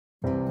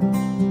Hello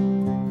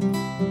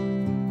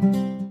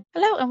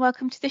and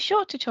welcome to this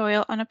short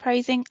tutorial on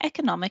appraising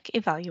economic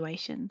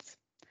evaluations.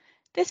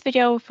 This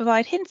video will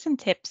provide hints and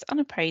tips on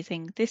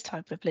appraising this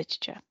type of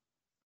literature.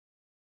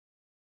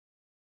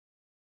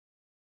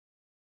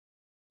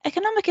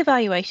 Economic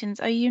evaluations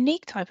are a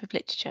unique type of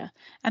literature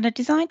and are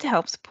designed to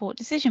help support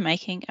decision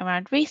making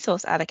around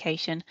resource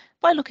allocation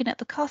by looking at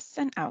the costs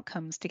and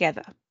outcomes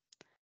together.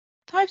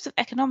 Types of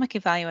economic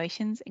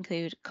evaluations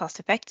include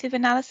cost-effective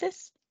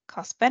analysis,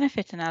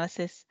 cost-benefit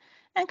analysis,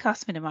 and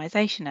cost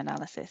minimization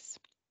analysis.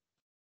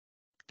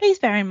 Please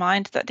bear in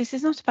mind that this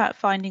is not about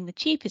finding the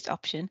cheapest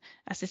option,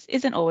 as this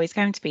isn't always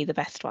going to be the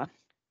best one.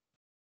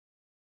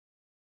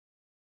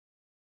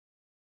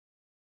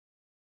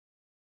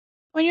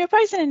 When you're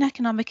appraising an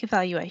economic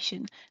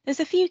evaluation, there's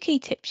a few key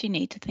tips you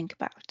need to think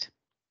about.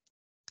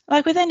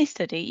 Like with any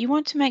study, you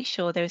want to make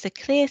sure there is a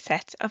clear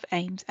set of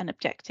aims and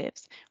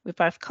objectives, with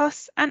both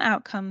costs and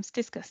outcomes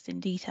discussed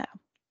in detail.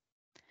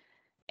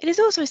 It is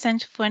also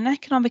essential for an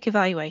economic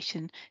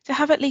evaluation to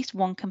have at least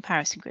one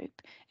comparison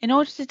group in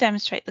order to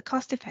demonstrate the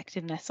cost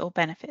effectiveness or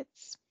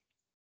benefits.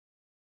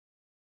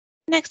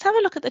 Next, have a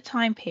look at the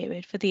time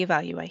period for the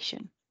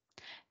evaluation.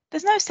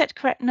 There's no set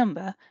correct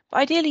number, but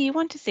ideally you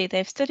want to see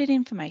they've studied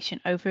information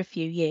over a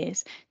few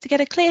years to get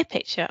a clear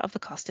picture of the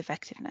cost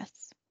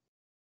effectiveness.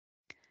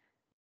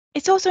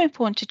 It's also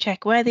important to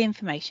check where the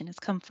information has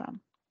come from.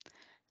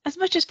 As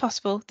much as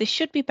possible, this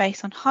should be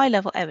based on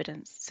high-level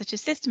evidence, such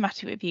as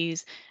systematic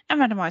reviews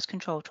and randomised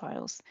control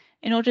trials,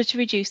 in order to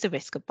reduce the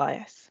risk of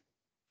bias.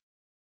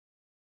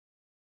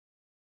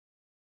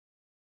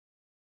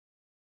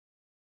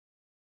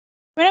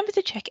 Remember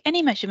to check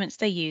any measurements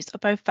they used are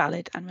both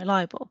valid and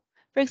reliable.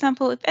 For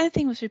example, if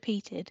anything was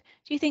repeated,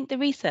 do you think the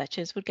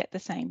researchers would get the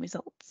same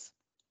results?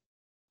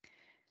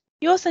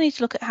 You also need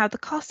to look at how the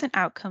costs and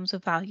outcomes were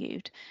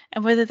valued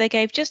and whether they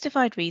gave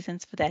justified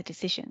reasons for their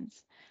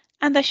decisions.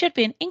 And there should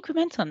be an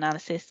incremental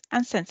analysis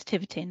and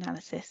sensitivity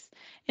analysis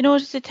in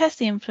order to test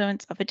the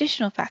influence of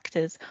additional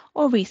factors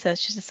or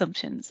researchers'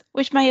 assumptions,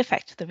 which may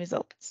affect the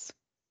results.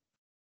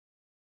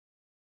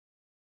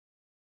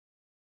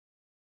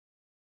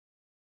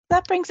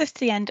 That brings us to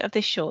the end of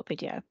this short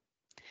video.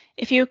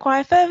 If you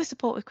require further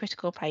support with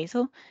critical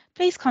appraisal,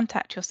 please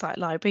contact your site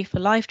library for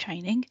live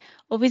training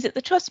or visit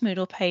the Trust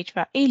Moodle page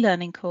for our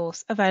e-learning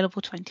course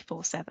available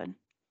 24/7.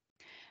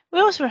 We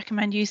also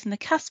recommend using the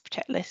CASP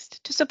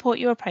checklist to support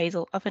your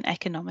appraisal of an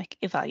economic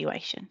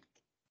evaluation.